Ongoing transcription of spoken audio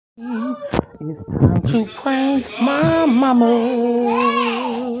It's time to prank my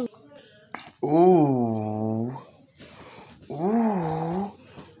mama. Ooh. Ooh.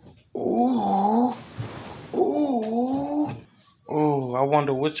 Ooh. Ooh. Ooh. I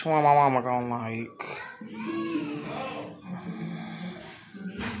wonder which one my mama gonna like.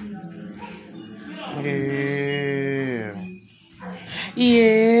 Yeah.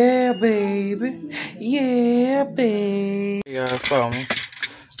 Yeah, baby. Yeah, baby. Yeah, so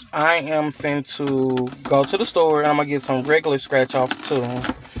I am finna go to the store and I'm gonna get some regular scratch offs too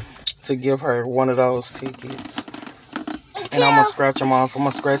to give her one of those tickets. And I'm gonna scratch them off. I'm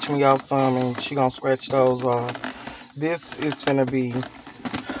gonna scratch me off some and she gonna scratch those off. This is finna be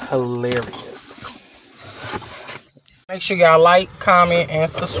hilarious. Make sure y'all like, comment,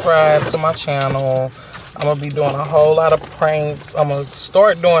 and subscribe to my channel. I'm gonna be doing a whole lot of pranks. I'm gonna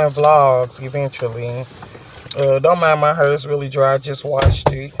start doing vlogs eventually. Don't mind my hair, it's really dry. I just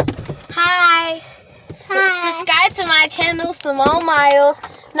washed it. Hi. Subscribe to my channel, Simone Miles.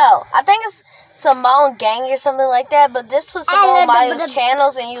 No, I think it's Simone Gang or something like that. But this was Simone Miles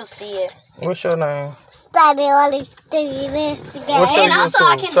channels, and you'll see it. What's your name? Study all these things again. What's your and YouTube? also,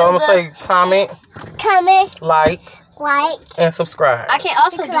 I can so I'm gonna say comment, like, and subscribe. I can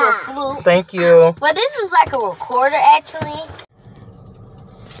also do a flute. Thank you. But this is like a recorder, actually.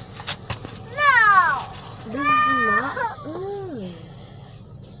 No. This is not.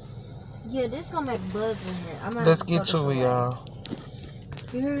 Yeah, this gonna make bugs in here. Let's get to it, y'all.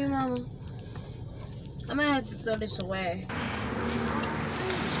 You hear me, Mama? I might have to throw this away.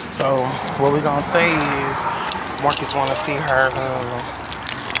 So what we gonna say is Marcus wanna see her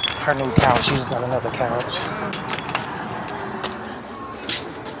new couch. She just got another couch.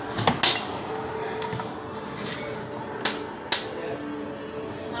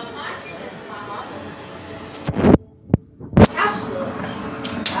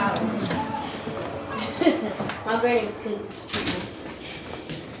 My granny could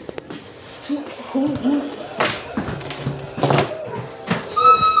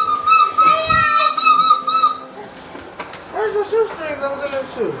Where's your shoestrings? I was in that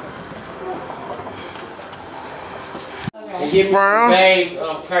shoe. And give me Brown. some beige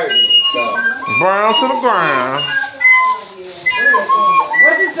curtains. Brown to the ground.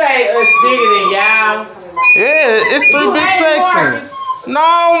 What you say? It's bigger than y'all. Yeah, it's 3 big sections.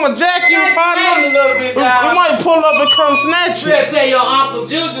 No, my jacket A probably. little bit, We dog. might pull up and come snatch You better it. tell your Uncle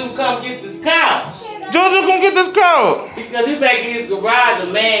Juju come get this couch. Juju, come get this coat. Because he making his garage a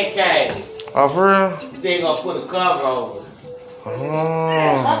man cave. Oh, for real? He said he gonna put a cover over it. Oh,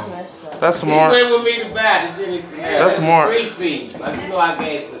 that's He smart. went with me to buy this Jimmy Snell. That's smart. 3-piece. Like you know I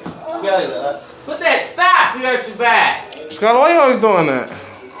gave some Kelly the put that stop, you hurt your back. Skylar, why you always doing that?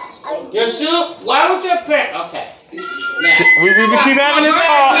 Your shoe? Why would your parents? Okay. Now, We keep having this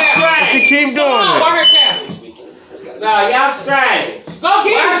call, and she keep doing it. no, y'all strange. Go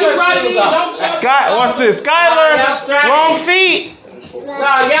get it, you right. Don't Sky, watch this. Skylar, wrong feet. No,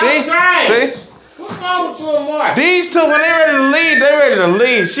 y'all strange. See? What's wrong with you and Mark? These two, when they ready to leave, they ready to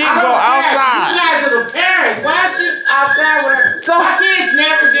leave. She can go You outside. guys are the parents. Why is she outside with her? So- My kids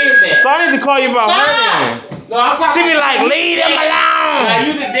never did that. So I need to call you about her then. No, I'm talking. She be like, leave them Now alone.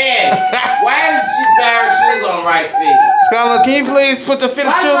 you the dad. Why is she got her shoes on the right feet? Skylar, can you please put the fitted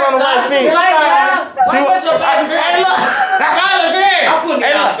shoes on the right feet? Why put your baby Hey, look. I'm putting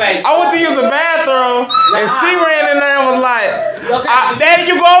it on face. I went to use the bathroom, and she ran in there and was like, Daddy,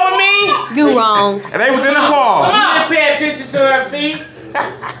 you go with me? You wrong. And they was in the car. You didn't pay attention to her feet.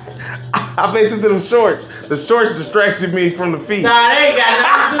 I paid attention to them shorts. The shorts distracted me from the feet. Nah, they ain't got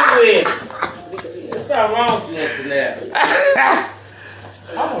nothing to do with it. There's something wrong with you, Cincinnati. I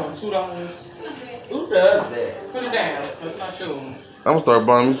want $2. Who does that? Put it down. That's not yours. I'm gonna start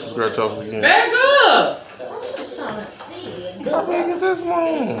buying me some scratch offs again. Very good. How big is this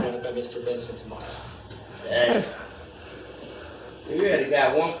one? Hey. You already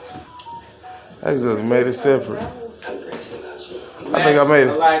got one. I just made it separate. I think I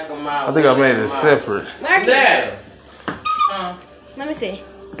made it separate. Dad, Let me see.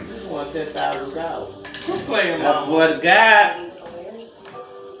 you want $10,000. Who's playing, I Mama? swear to God.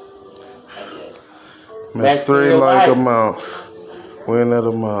 That's 3 like amounts. Win that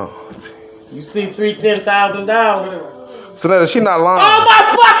amount. You see $10,000. So that she not lying. Oh my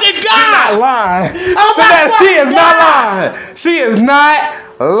fucking God! Not lying. Oh So my that she is fucking not God! lying. She is not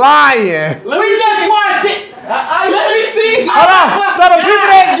lying. We just want it. Let me see. Hold on. So the people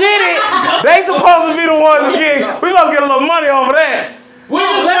that get it, they supposed to be the ones that get. We gonna get a little money over that. We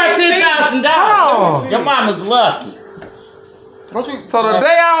just want $10,000. Oh. Your mama's lucky. So the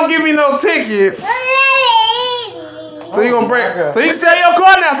day I don't give me no tickets, so you gonna break. So you can sell your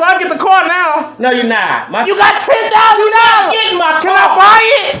car now. So I No, you're not. You got $10,000. Getting my car. Can I buy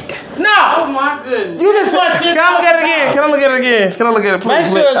it? No. Oh my goodness. You just want Can I look at it again? Can I look at it again? Can I look at it,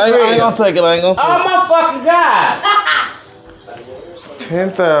 please? Make sure it's I real. ain't gonna take it. I ain't gonna take Oh my fucking God. it.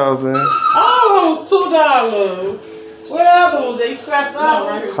 10,000. Almost $2. What other ones? They scratched out.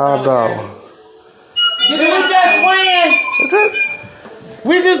 $5. Did we just win?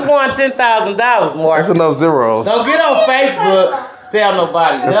 We just won $10,000 more. That's enough zeros. Don't get on Facebook. Tell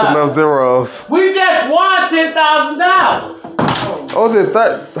nobody. That's nothing. enough zeros. We just won $10,000. Oh, is it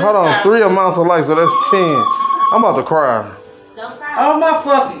hold on, 3 amounts of likes, so that's 10. I'm about to cry. Oh my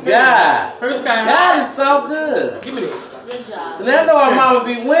fucking God. First time. God is so good. Give me that. Good job. So that's why mama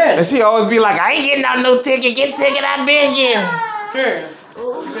be winning. And she always be like, I ain't getting out no ticket. Get ticket out there again. Here. You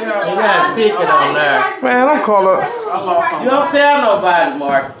got a ticket on there. Man, I'm calling. I lost You something. don't tell nobody,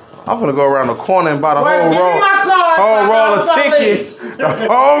 Mark. I'm gonna go around the corner and buy the Boy, whole give me roll. my card. Whole roll of tickets. The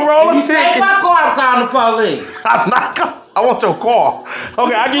whole roll If of you take tickets. my car, I'm calling the police. I'm not gonna. I want your car.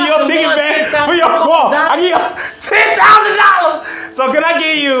 Okay, I give you your fucking ticket want back for your car. I give you $10,000. So can I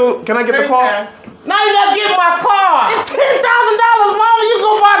get you? Can I get the car? No, you don't get my car. $10,000, mama. You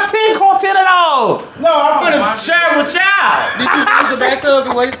gonna buy 10 car, 10 at all? No, I'm finna share with y'all. Did you use the back up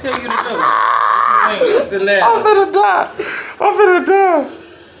and what it tell you to do? Wait. Listen I'm now. finna die. I'm finna die.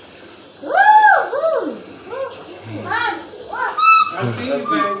 I see you, Let's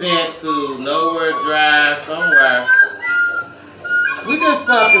be baby. sent to Nowhere Drive somewhere. We just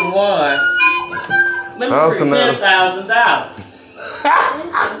fucking won Let That's me read. enough.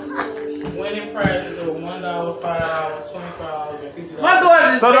 $10,000. Winning prizes are $1, $5, $25, and $50. My daughter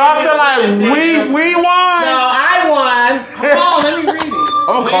just So do I feel like we won? No, I won. Come on, let me read it.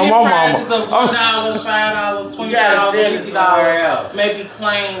 I'm gonna call my mama. Prizes of $1, $5, $20, You gotta send it somewhere $50 else. may be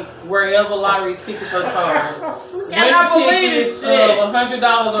claimed wherever lottery tickets are sold. Cannot believe Tickets this shit. of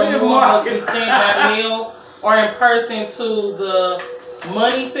 $100 or more must be sent by mail or in person to the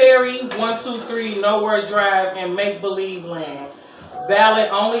Money Ferry 123 Nowhere Drive in Make Believe Land. Valid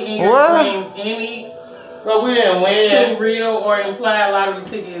only in your What? dreams. Any But we didn't true, win. real, or implied lottery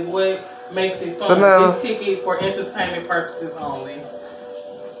ticket is what makes it fun. So now- This ticket for entertainment purposes only.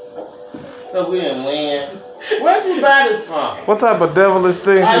 So we didn't win. Where'd you buy this from? What type of devilish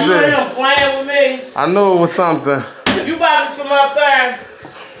thing Are is you in here this? playing with me? I knew it was something. You bought this from up there?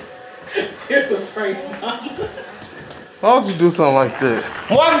 It's a free. Why would you do something like that?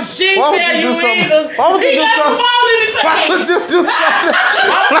 Why did she Why would tell you you do something? either? Why would you do something? Why would you do something? I'm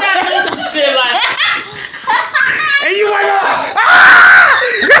trying to do some shit like And you went up.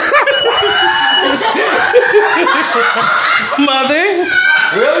 Mother.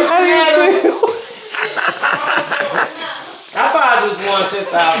 really How do you scared? feel? I thought I just won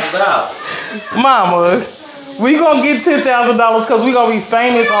 $10,000. Mama, we gonna get $10,000 because we gonna be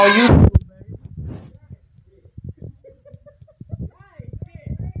famous on YouTube.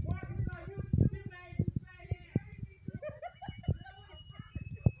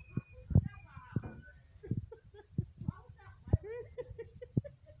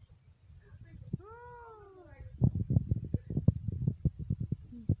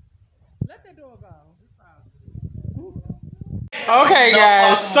 Okay,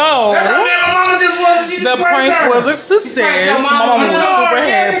 guys, so the prank was a success. Mama was super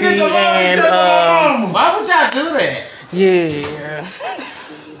happy, and Why would y'all do that? yeah.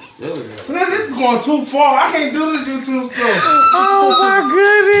 So now this is going too far. I can't do this YouTube stuff. Oh my I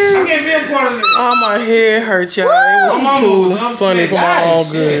goodness. can't be a part of this. Oh, my head hurt, y'all. It was too funny for my own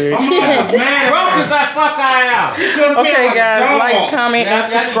good. I'm mad. Broke as that fuck I am. Okay, guys, like, comment, and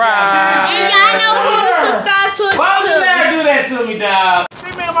subscribe. And y'all know who to subscribe to it Why would you too. never do that to me, dog?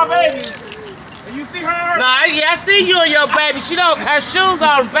 See me and my baby. And you see her? Nah, I see you and your baby. She don't, her shoes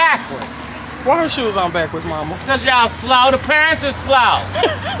on backwards. Why her shoes on backwards, mama? Because y'all slow. The parents are slow.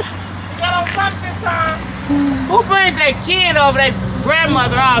 Got on socks this time. Who brings their kid over their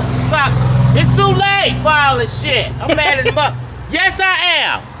grandmother house to suck? It's too late for all this shit. I'm mad at the mother. Yes, I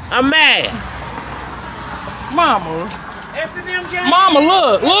am. I'm mad. Mama. S&M gang. Mama,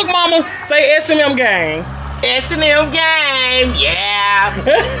 look. Look, mama. Say S&M gang. S&M game, yeah.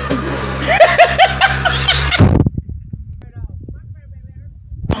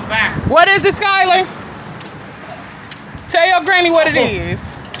 I'm back. What is it, Skylar? Tell your granny what it is.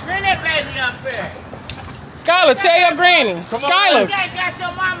 Bring that baby up here. Skylar, tell your granny. Skylar. You guys got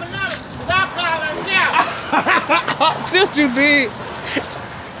your mama number. Stop calling her. See what you did.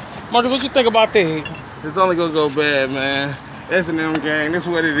 Marcus, what you think about that? It's only gonna go bad, man. S&M gang, this is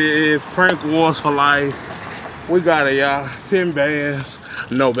what it is. Prank wars for life. We got it, y'all. 10 bands,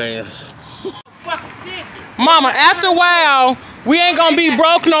 no bands. Fucking ticket. Mama, after a while, we ain't gonna be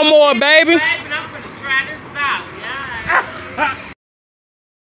broke no more, baby. Baby,